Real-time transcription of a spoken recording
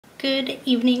Good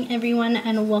evening everyone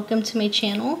and welcome to my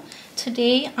channel.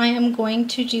 Today I am going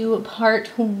to do part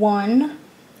 1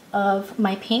 of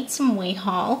my Paint Some Way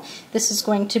haul. This is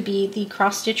going to be the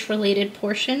cross-stitch related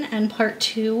portion, and part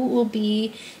 2 will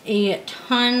be a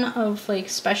ton of like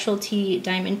specialty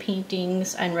diamond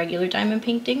paintings and regular diamond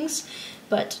paintings.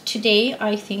 But today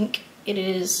I think it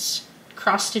is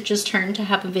cross-stitch's turn to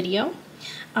have a video.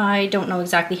 I don't know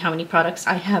exactly how many products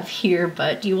I have here,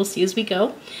 but you will see as we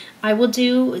go. I will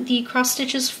do the cross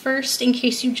stitches first in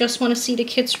case you just want to see the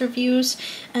kit's reviews,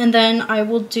 and then I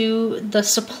will do the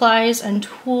supplies and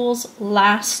tools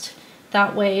last.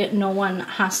 That way no one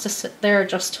has to sit there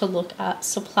just to look at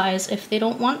supplies if they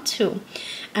don't want to.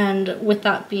 And with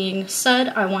that being said,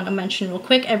 I want to mention real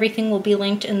quick, everything will be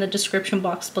linked in the description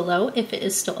box below if it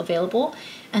is still available.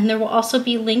 And there will also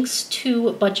be links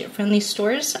to budget-friendly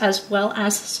stores as well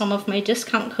as some of my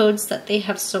discount codes that they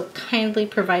have so kindly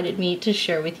provided me to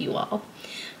share with you all.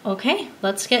 Okay,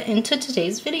 let's get into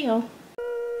today's video.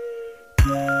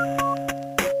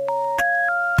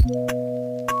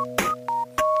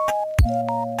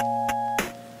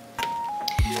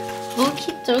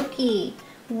 Okie dokie.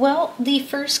 Well, the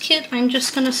first kit, I'm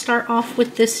just going to start off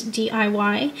with this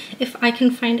DIY. If I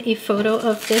can find a photo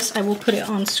of this, I will put it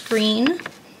on screen.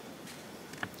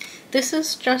 This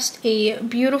is just a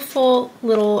beautiful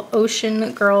little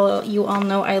ocean girl. You all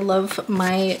know I love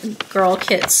my girl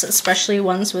kits, especially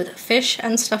ones with fish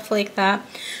and stuff like that.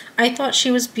 I thought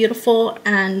she was beautiful,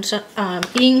 and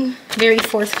being very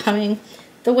forthcoming,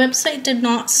 the website did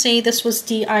not say this was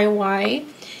DIY,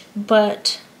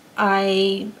 but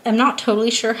I am not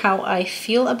totally sure how I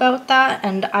feel about that,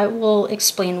 and I will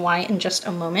explain why in just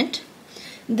a moment.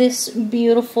 This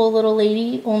beautiful little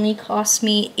lady only cost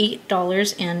me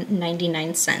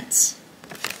 $8.99.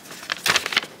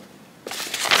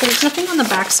 So there's nothing on the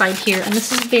back side here, and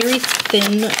this is very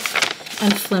thin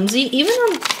and flimsy.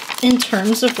 Even in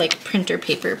terms of like printer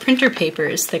paper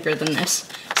is thicker than this.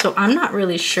 So I'm not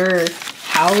really sure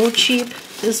how cheap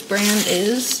this brand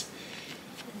is.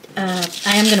 I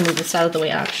am going to move this out of the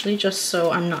way actually, just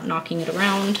so I'm not knocking it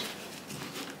around.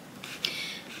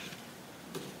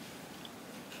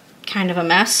 Kind of a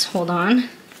mess. Hold on.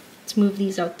 Let's move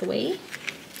these out the way.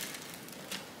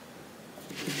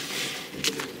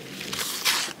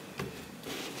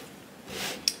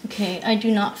 Okay, I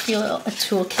do not feel a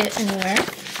toolkit anywhere.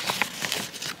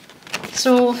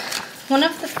 So one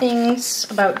of the things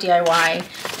about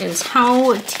DIY is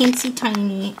how teensy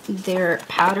tiny their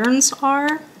patterns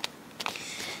are.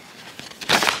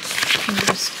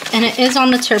 And it is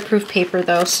on the tear-proof paper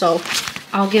though, so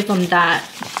I'll give them that,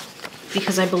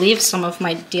 because I believe some of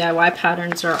my DIY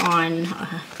patterns are on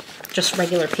just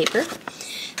regular paper.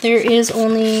 There is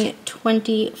only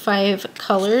 25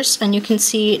 colors, and you can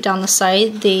see down the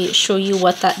side they show you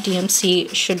what that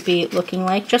DMC should be looking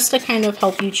like, just to kind of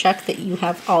help you check that you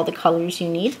have all the colors you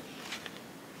need.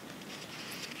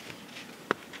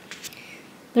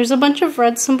 There's a bunch of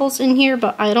red symbols in here,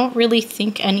 but I don't really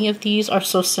think any of these are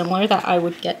so similar that I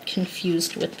would get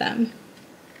confused with them.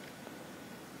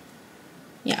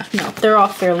 Yeah, no, they're all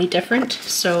fairly different,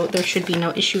 so there should be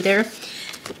no issue there.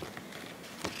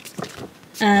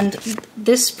 And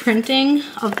this printing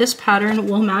of this pattern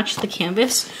will match the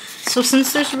canvas. So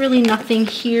since there's really nothing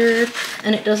here,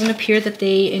 and it doesn't appear that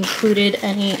they included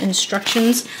any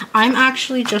instructions, I'm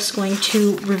actually just going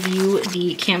to review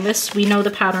the canvas. We know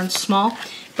the pattern's small,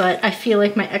 but I feel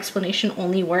like my explanation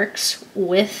only works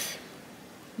with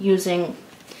using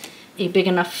a big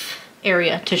enough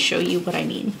area to show you what I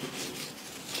mean.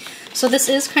 So this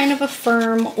is kind of a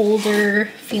firm, older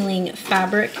feeling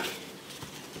fabric.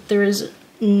 There is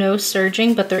no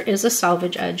serging, but there is a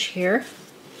salvage edge here.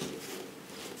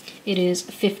 It is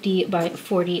 50 by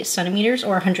 40 centimeters,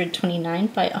 or 129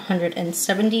 by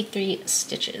 173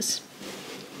 stitches.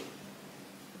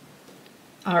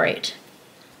 All right.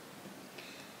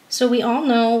 So we all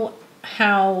know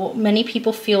how many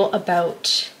people feel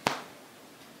about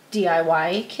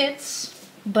DIY kits,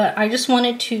 but I just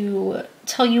wanted to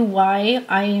tell you why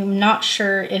I'm not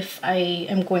sure if I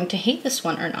am going to hate this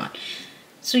one or not.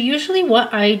 So usually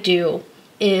what I do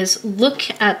is look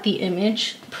at the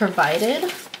image provided,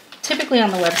 typically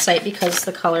on the website because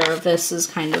the color of this is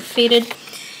kind of faded,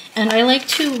 and I like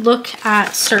to look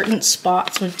at certain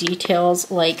spots with details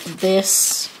like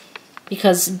this,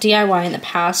 because DIY in the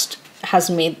past has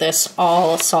made this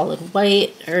all solid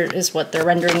white, or is what their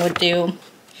rendering would do.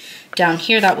 Down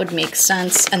here that would make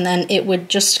sense, and then it would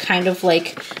just kind of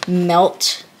like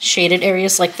melt shaded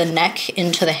areas like the neck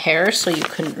into the hair, so you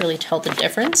couldn't really tell the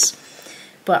difference.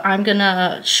 But I'm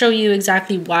gonna show you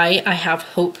exactly why I have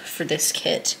hope for this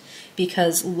kit,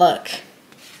 because look,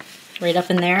 right up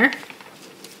in there,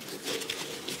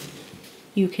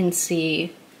 you can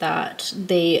see that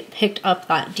they picked up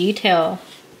that detail,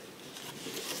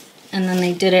 and then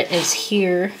they did it as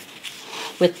here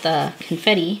with the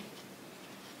confetti,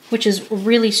 which is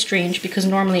really strange because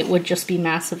normally it would just be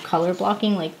massive color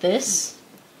blocking like this.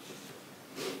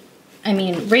 I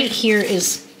mean, right here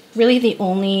is really the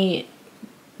only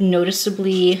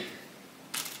noticeably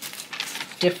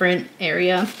different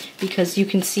area, because you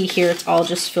can see here it's all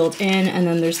just filled in, and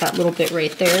then there's that little bit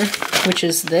right there, which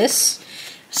is this.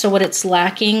 So what it's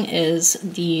lacking is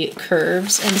the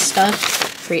curves and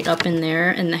stuff right up in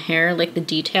there in the hair, like the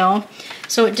detail.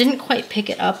 So it didn't quite pick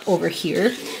it up over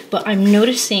here, but I'm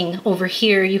noticing over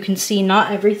here, you can see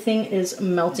not everything is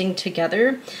melting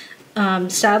together.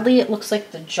 Sadly, it looks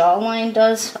like the jawline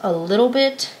does a little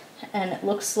bit, and it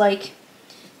looks like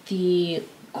the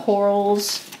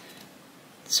corals.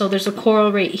 So there's a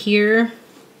coral right here,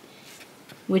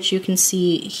 which you can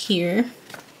see here.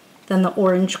 Then the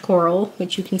orange coral,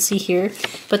 which you can see here.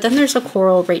 But then there's a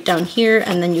coral right down here,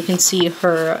 and then you can see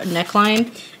her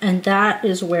neckline, and that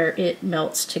is where it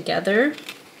melts together.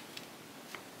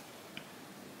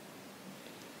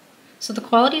 So the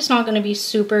quality is not going to be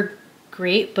super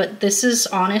great, but this is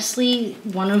honestly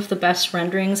one of the best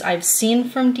renderings I've seen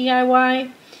from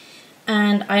DIY,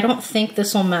 and I don't think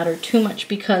this will matter too much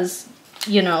because,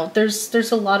 you know,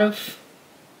 there's a lot of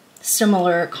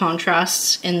similar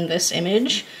contrasts in this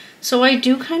image. So I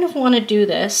do kind of want to do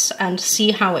this and see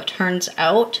how it turns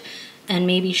out and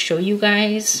maybe show you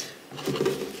guys.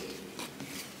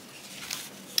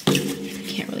 I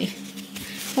can't really,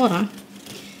 hold on.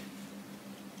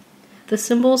 The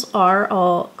symbols are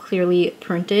all clearly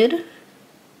printed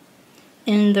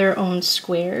in their own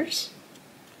squares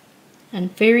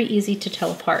and very easy to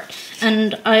tell apart.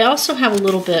 And I also have a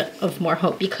little bit of more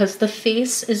hope because the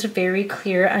face is very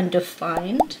clear and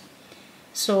defined.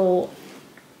 So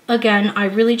again, I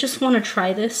really just want to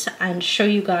try this and show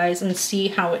you guys and see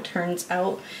how it turns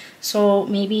out. So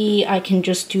maybe I can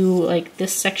just do like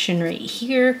this section right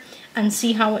here and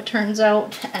see how it turns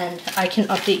out, and I can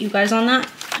update you guys on that.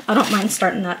 I don't mind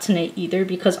starting that tonight either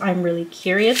because I'm really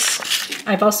curious.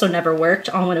 I've also never worked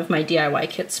on one of my DIY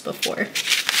kits before.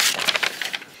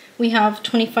 We have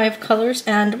 25 colors,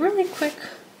 and really quick,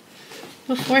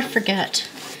 before I forget,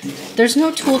 there's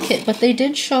no toolkit, but they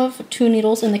did shove 2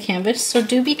 needles in the canvas, so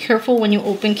do be careful when you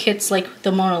open kits like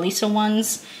the Mona Lisa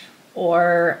ones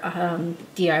or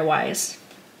DIYs.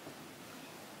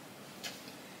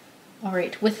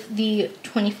 Alright, with the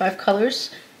 25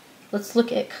 colors, let's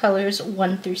look at colors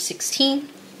 1 through 16.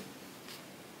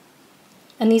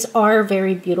 And these are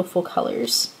very beautiful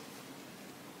colors.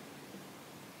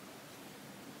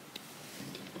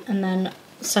 And then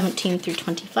 17 through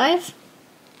 25.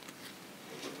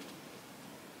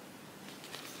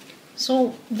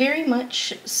 So very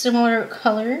much similar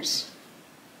colors.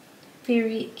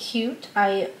 Very cute.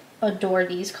 I adore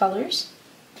these colors.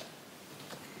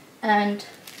 And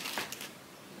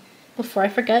before I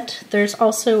forget, there's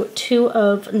also 2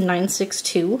 of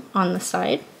 962 on the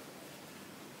side.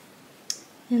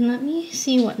 And let me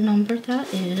see what number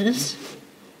that is.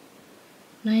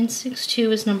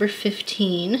 962 is number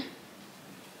 15.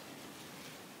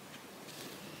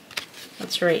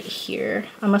 That's right here.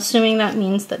 I'm assuming that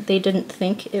means that they didn't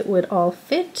think it would all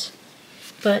fit,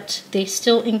 but they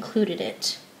still included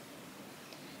it.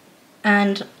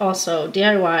 And also,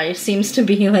 DIY seems to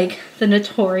be like the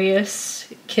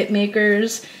notorious kit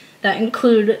makers that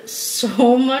include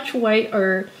so much white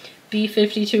or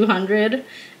B5200,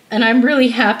 and I'm really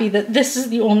happy that this is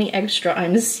the only extra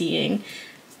I'm seeing,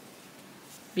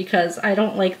 because I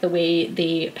don't like the way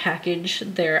they package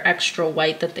their extra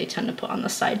white that they tend to put on the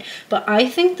side. But I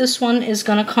think this one is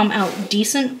gonna come out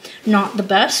decent. Not the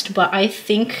best, but I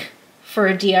think for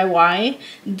a DIY,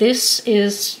 this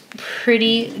is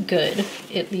pretty good,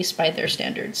 at least by their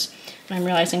standards. And I'm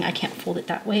realizing I can't fold it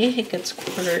that way, it gets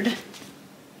quartered.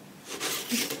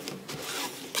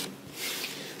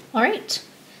 All right,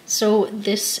 so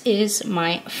this is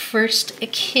my first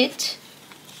kit.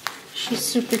 She's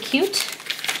super cute.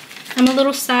 I'm a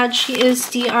little sad she is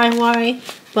DIY,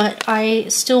 but I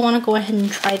still want to go ahead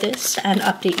and try this and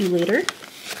update you later.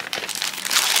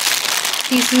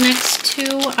 These next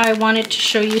 2 I wanted to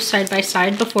show you side by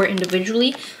side before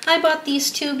individually. I bought these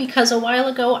 2 because a while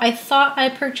ago I thought I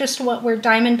purchased what were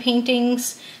diamond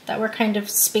paintings that were kind of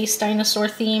space dinosaur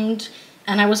themed,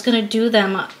 and I was going to do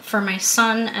them for my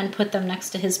son and put them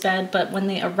next to his bed, but when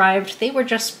they arrived they were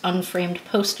just unframed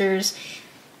posters.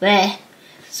 Bleh.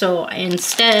 So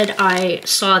instead, I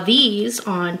saw these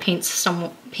on Paint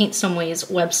Some Way's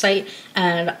website,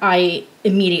 and I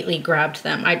immediately grabbed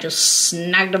them. I just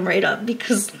snagged them right up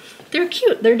because they're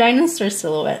cute. They're dinosaur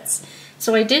silhouettes.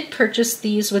 So I did purchase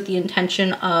these with the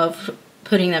intention of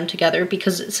putting them together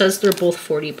because it says they're both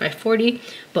 40 by 40,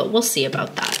 but we'll see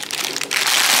about that.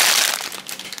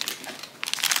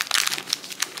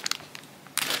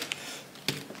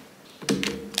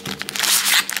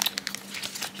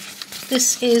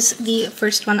 This is the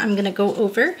first one I'm going to go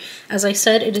over. As I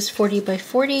said, it is 40 by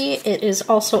 40. It is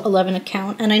also 11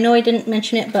 count, and I know I didn't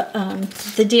mention it, but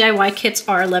the DIY kits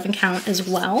are 11 count as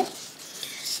well.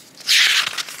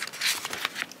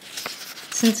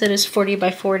 Since it is 40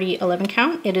 by 40, 11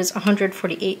 count, it is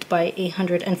 148 by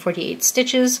 848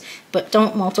 stitches, but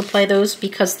don't multiply those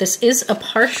because this is a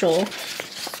partial,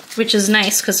 which is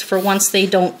nice because for once they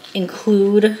don't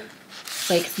include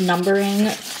like numbering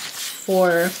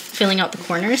for filling out the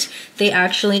corners. They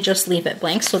actually just leave it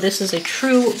blank. So this is a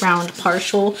true round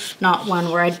partial, not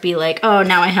one where I'd be like, oh,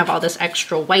 now I have all this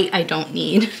extra white I don't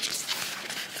need.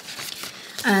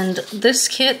 And this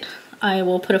kit, I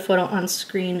will put a photo on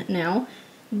screen now.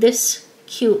 This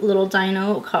cute little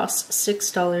dino costs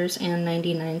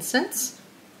 $6.99.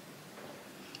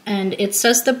 And it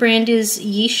says the brand is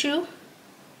Yishu.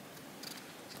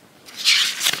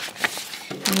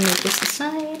 Let me move this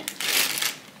aside.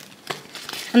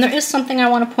 And there is something I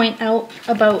want to point out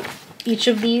about each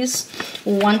of these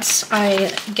once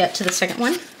I get to the second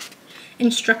one.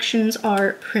 Instructions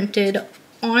are printed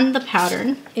on the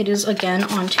pattern. It is again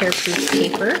on tear-proof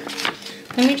paper.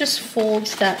 Let me just fold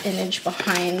that image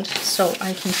behind so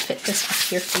I can fit this up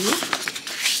here for you.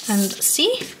 And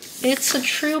see, it's a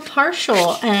true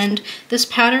partial, and this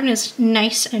pattern is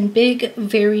nice and big,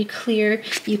 very clear.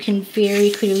 You can very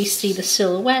clearly see the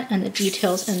silhouette and the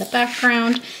details in the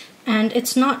background. And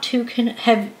it's not too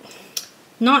confetti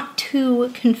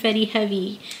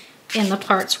heavy in the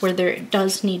parts where there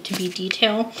does need to be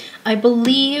detail. I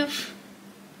believe,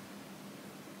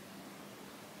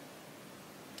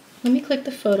 let me click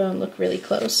the photo and look really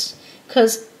close,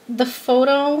 because the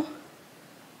photo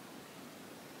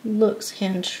looks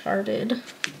hand charted.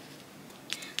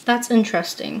 That's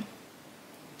interesting.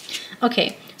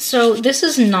 Okay, so this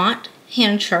is not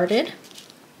hand charted.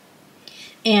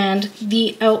 And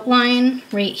the outline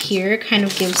right here kind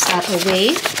of gives that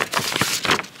away.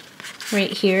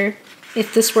 Right here.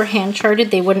 If this were hand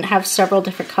charted, they wouldn't have several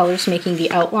different colors making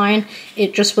the outline.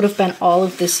 It just would have been all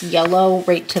of this yellow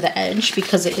right to the edge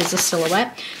because it is a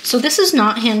silhouette. So this is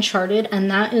not hand charted, and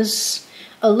that is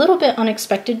a little bit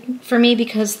unexpected for me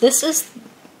because this is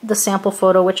the sample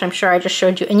photo, which I'm sure I just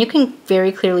showed you, and you can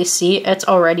very clearly see it's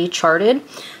already charted.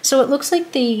 So it looks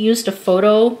like they used a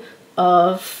photo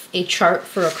of a chart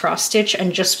for a cross stitch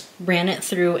and just ran it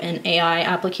through an AI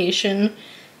application.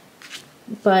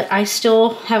 But I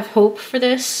still have hope for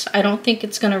this. I don't think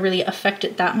it's going to really affect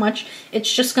it that much. It's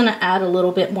just going to add a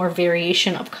little bit more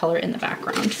variation of color in the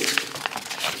background.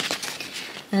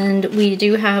 And we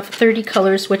do have 30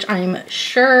 colors, which I'm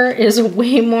sure is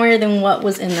way more than what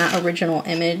was in that original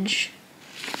image.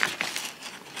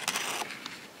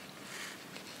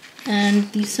 And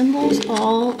the symbols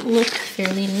all look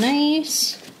fairly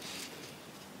nice.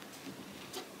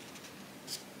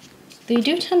 They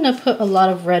do tend to put a lot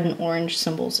of red and orange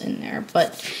symbols in there,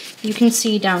 but you can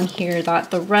see down here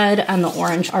that the red and the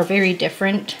orange are very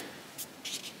different.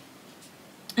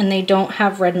 And they don't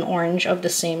have red and orange of the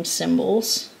same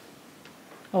symbols.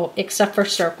 Oh, except for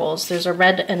circles. There's a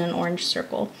red and an orange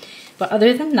circle. But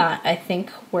other than that, I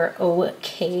think we're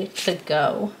okay to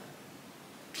go.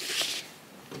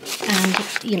 And,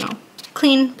 you know,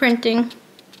 clean printing,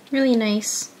 really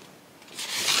nice.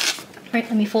 All right,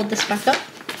 let me fold this back up.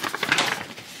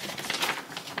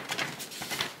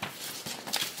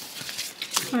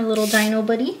 Our little dino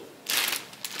buddy.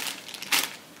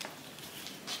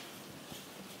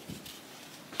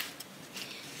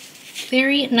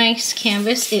 Very nice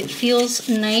canvas. It feels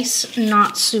nice,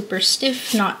 not super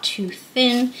stiff, not too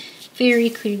thin, very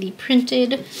clearly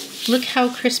printed. Look how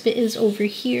crisp it is over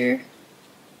here.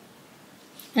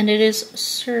 And it is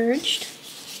serged.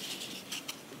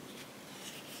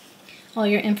 All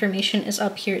your information is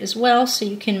up here as well, so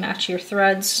you can match your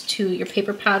threads to your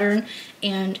paper pattern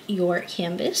and your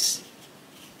canvas.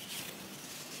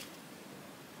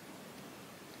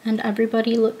 And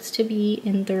everybody looks to be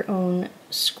in their own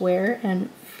square and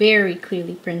very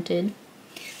clearly printed.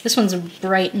 This one's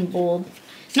bright and bold.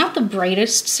 Not the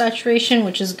brightest saturation,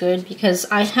 which is good because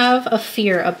I have a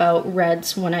fear about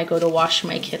reds when I go to wash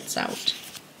my kits out.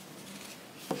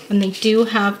 And they do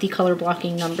have the color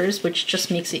blocking numbers, which just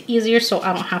makes it easier so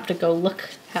I don't have to go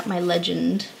look at my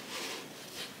legend.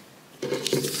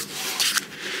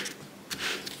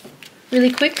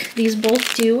 Really quick, these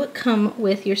both do come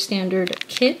with your standard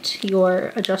kit,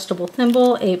 your adjustable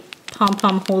thimble, a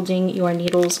pom-pom holding your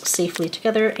needles safely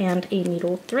together, and a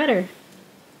needle threader.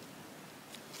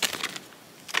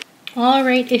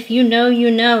 Alright, if you know, you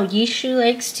know. Yishu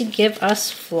likes to give us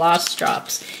floss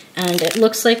drops, and it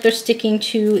looks like they're sticking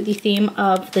to the theme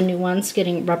of the new ones,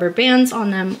 getting rubber bands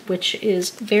on them, which is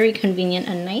very convenient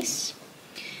and nice.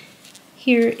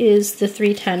 Here is the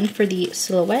 310 for the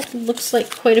silhouette. Looks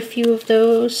like quite a few of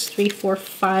those, 3, 4,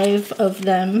 5 of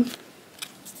them.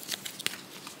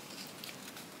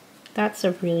 That's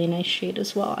a really nice shade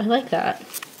as well. I like that.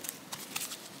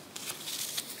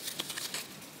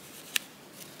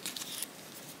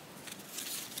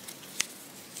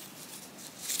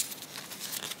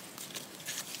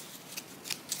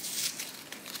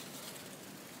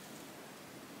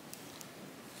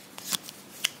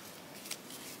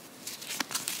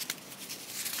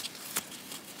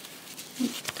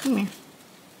 Come here.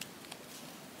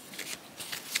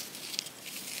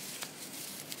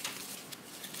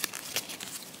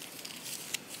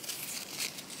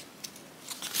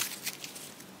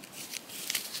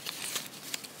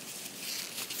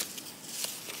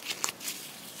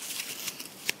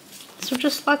 So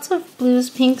just lots of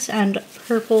blues, pinks, and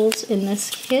purples in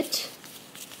this kit.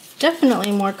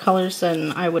 Definitely more colors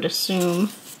than I would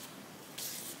assume.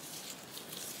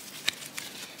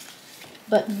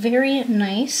 But very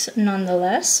nice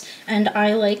nonetheless. And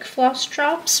I like floss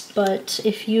drops, but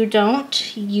if you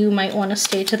don't, you might want to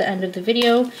stay to the end of the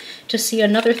video to see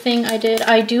another thing I did.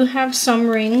 I do have some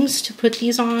rings to put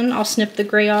these on. I'll snip the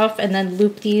gray off and then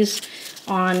loop these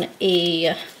on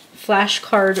a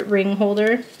flashcard ring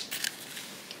holder.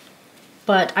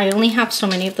 But I only have so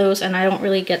many of those, and I don't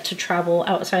really get to travel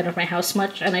outside of my house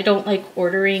much, and I don't like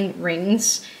ordering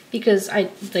rings because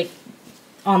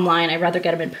online, I'd rather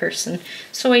get them in person.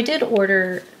 So I did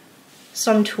order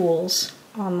some tools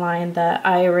online that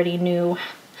I already knew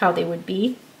how they would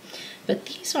be. But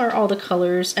these are all the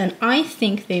colors, and I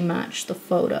think they match the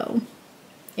photo.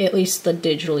 At least the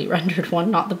digitally rendered one,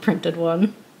 not the printed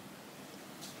one.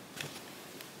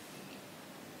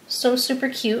 So super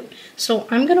cute. So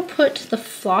I'm gonna put the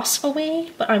floss away,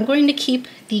 but I'm going to keep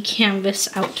the canvas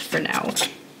out for now.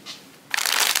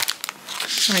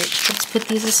 Alright, let's put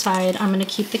these aside. I'm gonna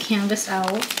keep the canvas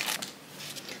out.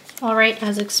 Alright,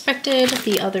 as expected,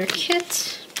 the other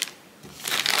kit.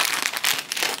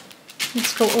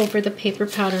 Let's go over the paper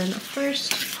pattern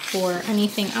first for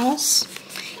anything else.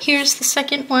 Here's the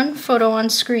second one, photo on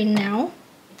screen now.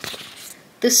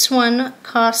 This one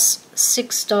costs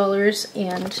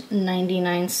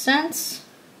 $6.99.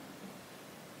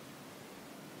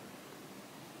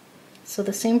 So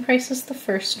the same price as the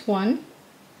first one.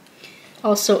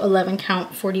 Also 11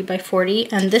 count 40 by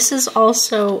 40, and this is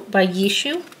also by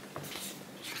Yishu.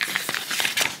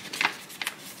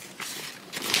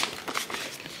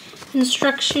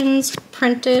 Instructions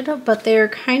printed, but they're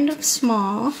kind of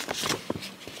small.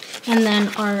 And then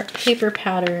our paper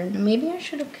pattern. Maybe I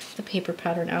should have kept the paper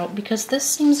pattern out because this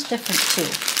seems different too.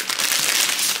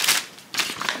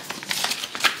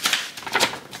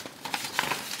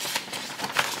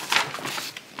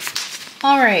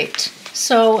 Alright,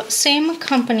 so same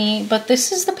company, but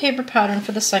this is the paper pattern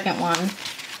for the second one.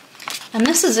 And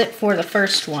this is it for the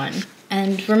first one.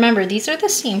 And remember, these are the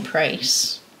same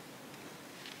price.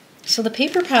 So the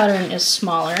paper pattern is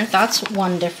smaller. That's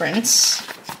one difference,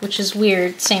 which is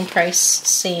weird. Same price,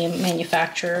 same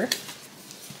manufacturer.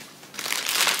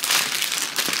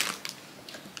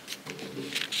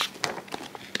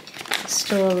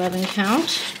 Still 11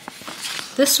 count.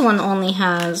 This one only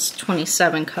has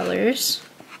 27 colors.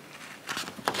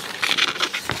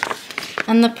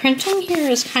 And the printing here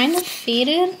is kind of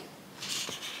faded.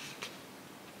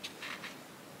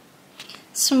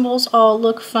 Symbols all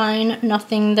look fine,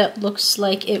 nothing that looks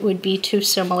like it would be too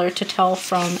similar to tell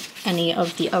from any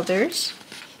of the others.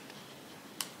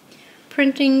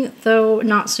 Printing, though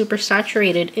not super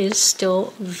saturated, is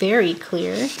still very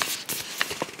clear.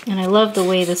 And I love the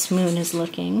way this moon is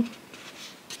looking.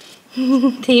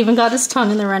 They even got his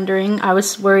tongue in the rendering. I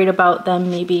was worried about them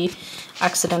maybe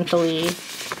accidentally,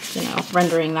 you know,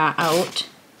 rendering that out.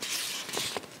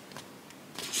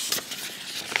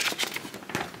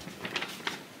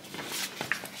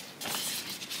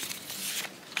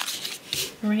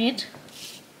 Right?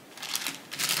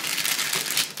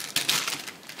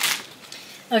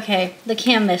 Okay, the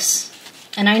canvas.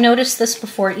 And I noticed this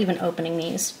before even opening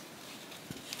these.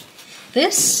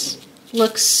 This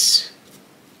looks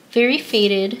very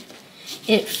faded.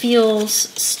 It feels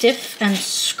stiff and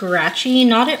scratchy,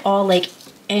 not at all like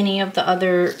any of the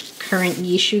other current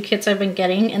Yishu kits I've been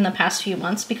getting in the past few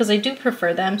months, because I do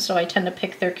prefer them, so I tend to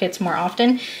pick their kits more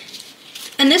often.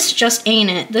 And this just ain't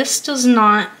it. This does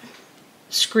not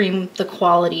scream the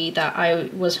quality that I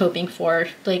was hoping for.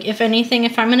 Like, if anything,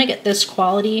 if I'm gonna get this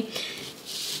quality,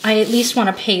 I at least want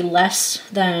to pay less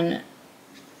than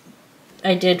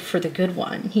I did for the good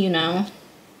one, you know?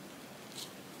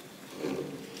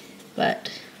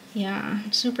 But yeah,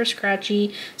 super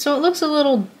scratchy. So it looks a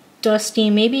little dusty.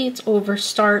 Maybe it's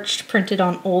overstarched, printed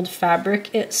on old fabric,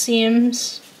 it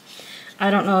seems. I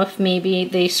don't know if maybe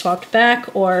they swapped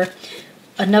back, or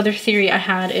another theory I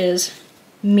had is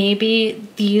maybe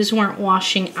these weren't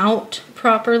washing out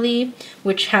properly,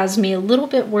 which has me a little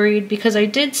bit worried, because I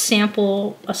did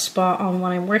sample a spot on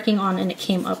what I'm working on and it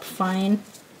came up fine.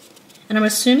 And I'm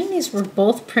assuming these were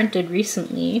both printed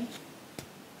recently.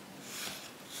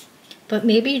 But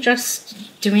maybe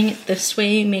just doing it this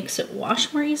way makes it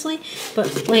wash more easily.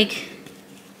 But like,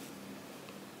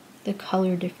 the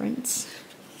color difference.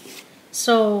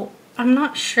 So I'm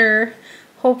not sure.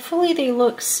 Hopefully they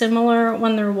look similar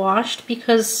when they're washed,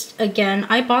 because again,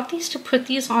 I bought these to put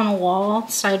these on a wall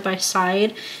side by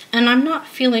side, and I'm not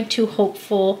feeling too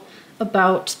hopeful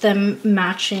about them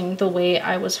matching the way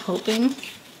I was hoping.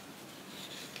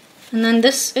 And then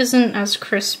this isn't as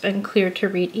crisp and clear to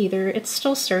read either. It's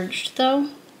still serged though.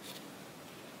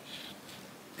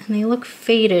 And they look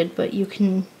faded, but you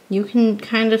can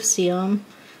kind of see them.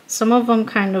 Some of them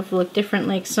kind of look different,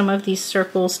 like some of these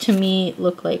circles to me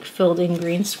look like filled in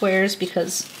green squares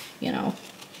because, you know,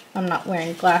 I'm not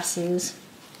wearing glasses.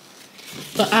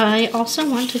 But I also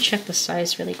want to check the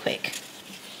size really quick.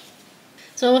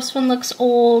 So this one looks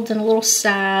old and a little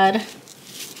sad,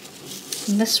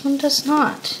 and this one does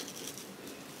not.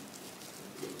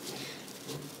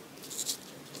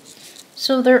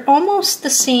 So they're almost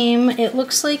the same. It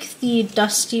looks like the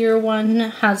dustier one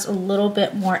has a little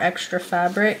bit more extra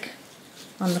fabric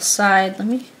on the side. Let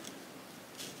me...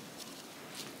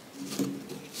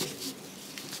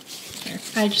 Here.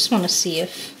 I just want to see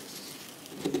if...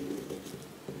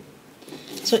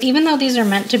 So even though these are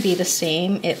meant to be the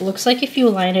same, it looks like if you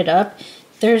line it up,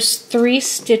 there's 3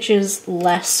 stitches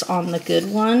less on the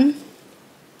good one.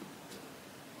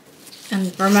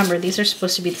 And remember, these are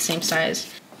supposed to be the same size.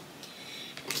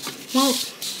 Well,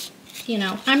 you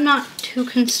know, I'm not too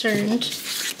concerned.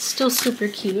 It's still super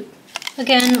cute.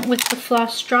 Again, with the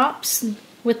floss drops,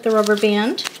 with the rubber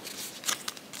band.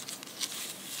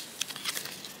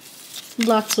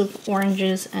 Lots of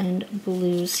oranges and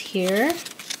blues here.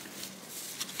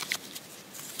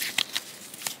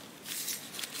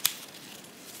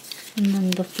 And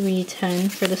then the 310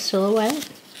 for the silhouette.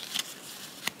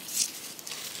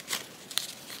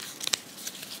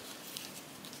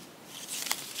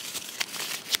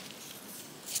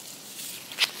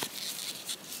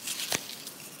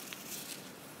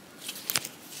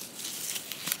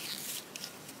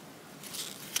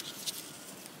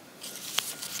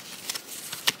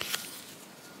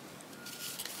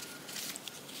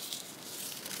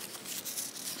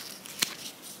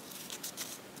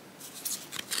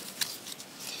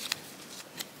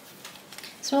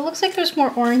 So it looks like there's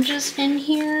more oranges in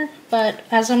here, but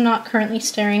as I'm not currently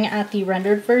staring at the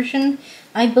rendered version,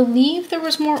 I believe there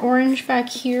was more orange back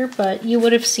here, but you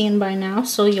would have seen by now,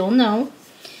 so you'll know.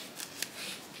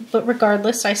 But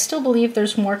regardless, I still believe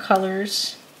there's more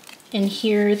colors in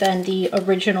here than the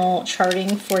original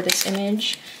charting for this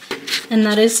image. And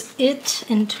that is it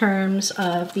in terms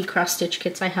of the cross-stitch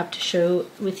kits I have to show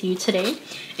with you today.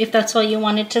 If that's all you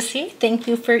wanted to see, thank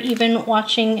you for even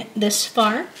watching this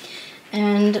far.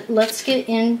 And let's get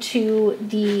into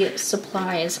the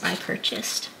supplies I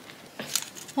purchased.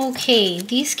 Okay,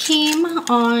 these came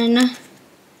on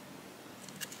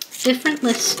different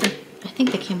lists. I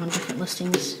think they came on different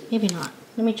listings. Maybe not.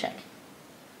 Let me check.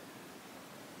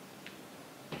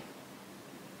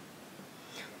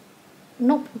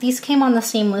 Nope, these came on the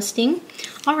same listing.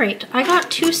 Alright, I got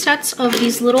 2 sets of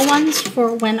these little ones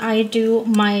for when I do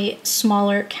my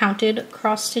smaller counted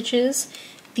cross stitches.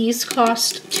 These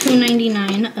cost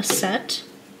 $2.99 a set.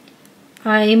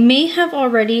 I may have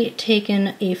already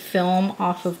taken a film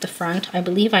off of the front. I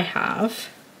believe I have.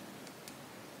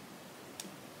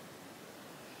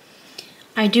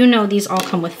 I do know these all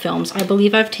come with films. I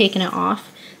believe I've taken it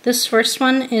off. This first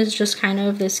one is just kind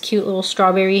of this cute little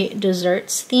strawberry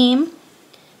desserts theme.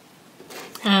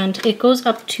 And it goes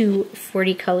up to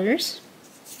 40 colors.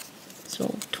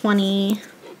 So 20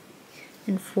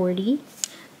 and 40.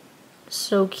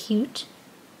 So cute.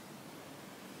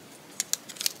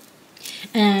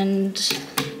 And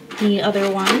the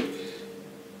other one.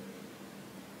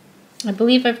 I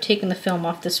believe I've taken the film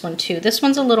off this one too. This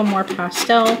one's a little more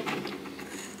pastel.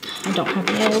 I don't have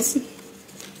nails.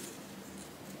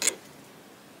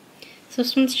 So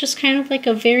this one's just kind of like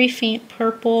a very faint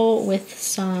purple with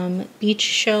some beach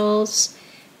shells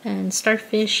and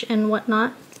starfish and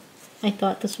whatnot. I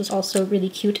thought this was also really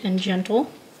cute and gentle.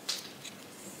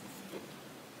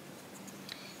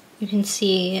 You can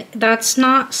see that's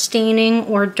not staining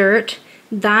or dirt.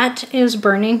 That is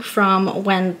burning from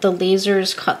when the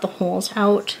lasers cut the holes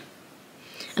out.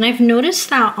 And I've noticed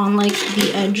that on like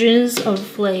the edges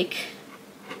of like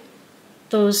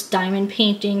those diamond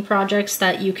painting projects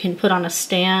that you can put on a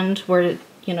stand where,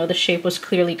 you know, the shape was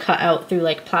clearly cut out through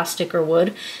like plastic or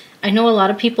wood. I know a lot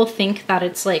of people think that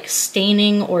it's like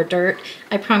staining or dirt.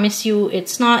 I promise you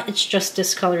it's not. It's just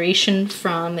discoloration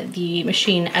from the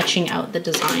machine etching out the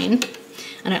design.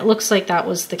 And it looks like that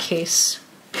was the case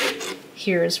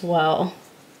here as well.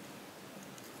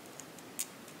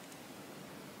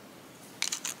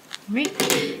 All right.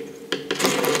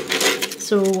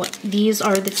 So these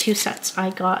are the two sets I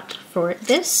got for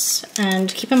this,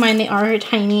 and keep in mind they are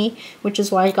tiny, which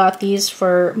is why I got these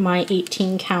for my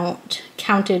 18 count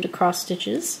counted cross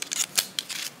stitches.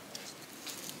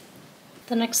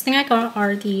 The next thing I got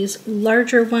are these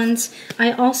larger ones.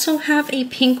 I also have a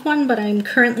pink one, but I'm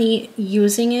currently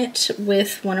using it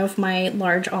with one of my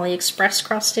large AliExpress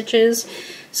cross stitches,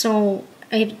 so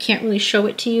I can't really show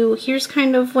it to you. Here's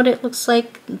kind of what it looks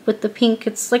like with the pink.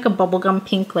 It's like a bubblegum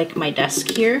pink like my desk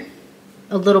here.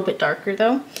 A little bit darker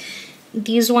though.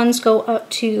 These ones go up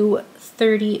to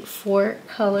 34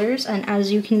 colors, and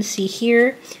as you can see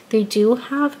here, they do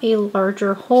have a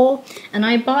larger hole, and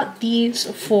I bought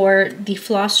these for the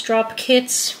floss drop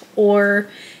kits or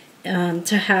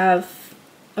to have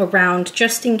around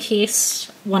just in case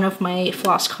one of my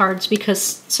floss cards,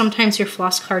 because sometimes your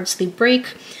floss cards, they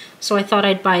break. So I thought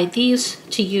I'd buy these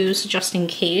to use just in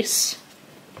case.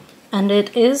 And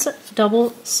it is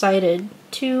double-sided,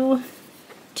 2,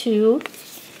 2.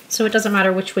 So it doesn't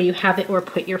matter which way you have it or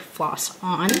put your floss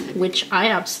on, which I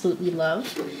absolutely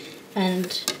love.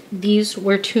 And these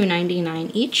were $2.99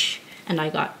 each, and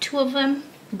I got 2 of them,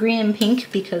 green and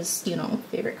pink, because, you know,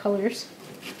 favorite colors.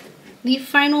 The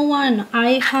final one,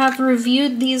 I have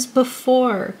reviewed these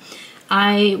before.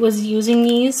 I was using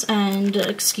these, and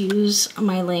excuse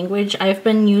my language, I've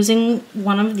been using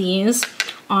one of these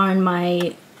on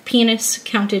my penis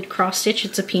counted cross stitch.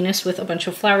 It's a penis with a bunch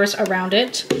of flowers around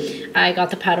it. I got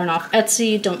the pattern off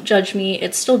Etsy. Don't judge me.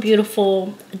 It's still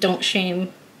beautiful. Don't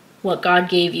shame what God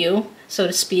gave you, so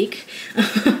to speak.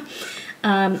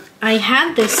 I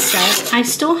had this set. I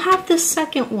still have this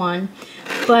second one,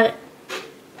 but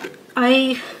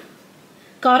I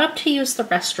got up to use the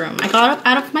restroom. I got up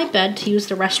out of my bed to use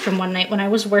the restroom one night when I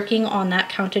was working on that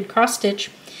counted cross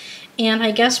stitch, and I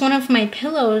guess one of my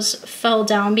pillows fell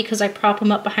down because I prop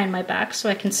them up behind my back so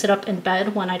I can sit up in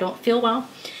bed when I don't feel well.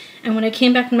 And when I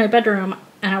came back in my bedroom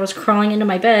and I was crawling into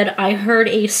my bed, I heard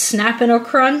a snap and a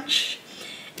crunch,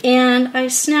 and I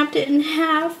snapped it in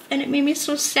half, and it made me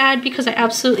so sad because I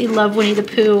absolutely love Winnie the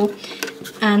Pooh.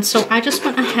 And so I just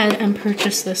went ahead and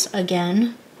purchased this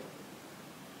again.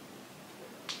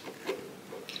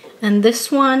 And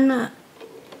this one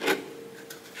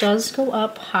does go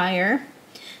up higher,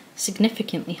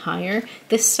 significantly higher.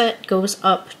 This set goes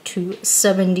up to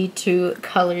 72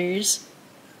 colors.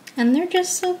 And they're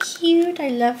just so cute. I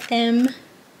love them.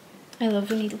 I love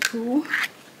Winnie the Pooh.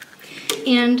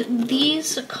 And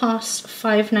these cost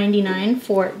 $5.99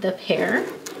 for the pair.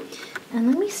 And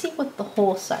let me see what the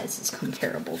whole size is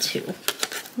comparable to.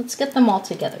 Let's get them all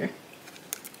together.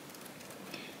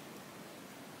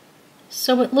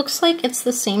 So it looks like it's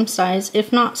the same size,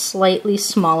 if not slightly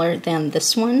smaller than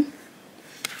this one.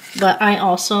 But I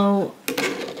also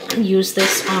use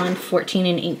this on 14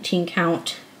 and 18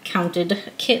 count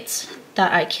counted kits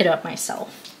that I kit up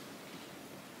myself.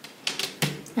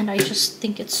 And I just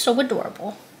think it's so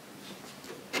adorable.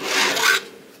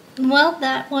 Well,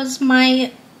 that was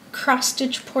my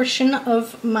cross-stitch portion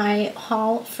of my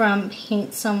haul from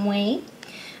Paint Some Way.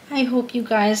 I hope you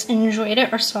guys enjoyed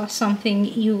it or saw something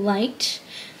you liked.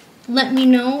 Let me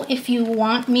know if you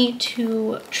want me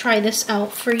to try this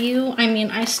out for you. I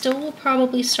mean, I still will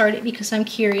probably start it because I'm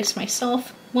curious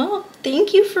myself. Well,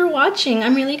 thank you for watching.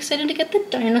 I'm really excited to get the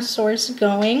dinosaurs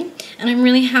going, and I'm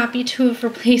really happy to have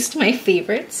replaced my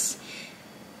favorites.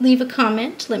 Leave a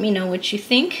comment, let me know what you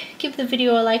think. Give the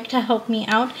video a like to help me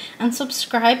out, and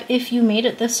subscribe if you made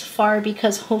it this far,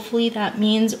 because hopefully that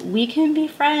means we can be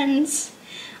friends.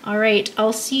 Alright,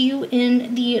 I'll see you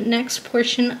in the next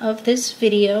portion of this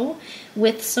video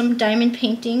with some diamond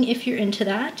painting if you're into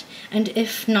that. And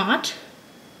if not,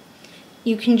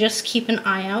 you can just keep an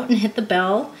eye out and hit the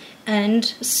bell and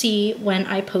see when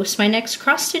I post my next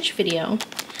cross stitch video.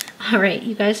 Alright,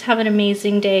 you guys have an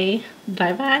amazing day.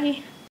 Bye bye.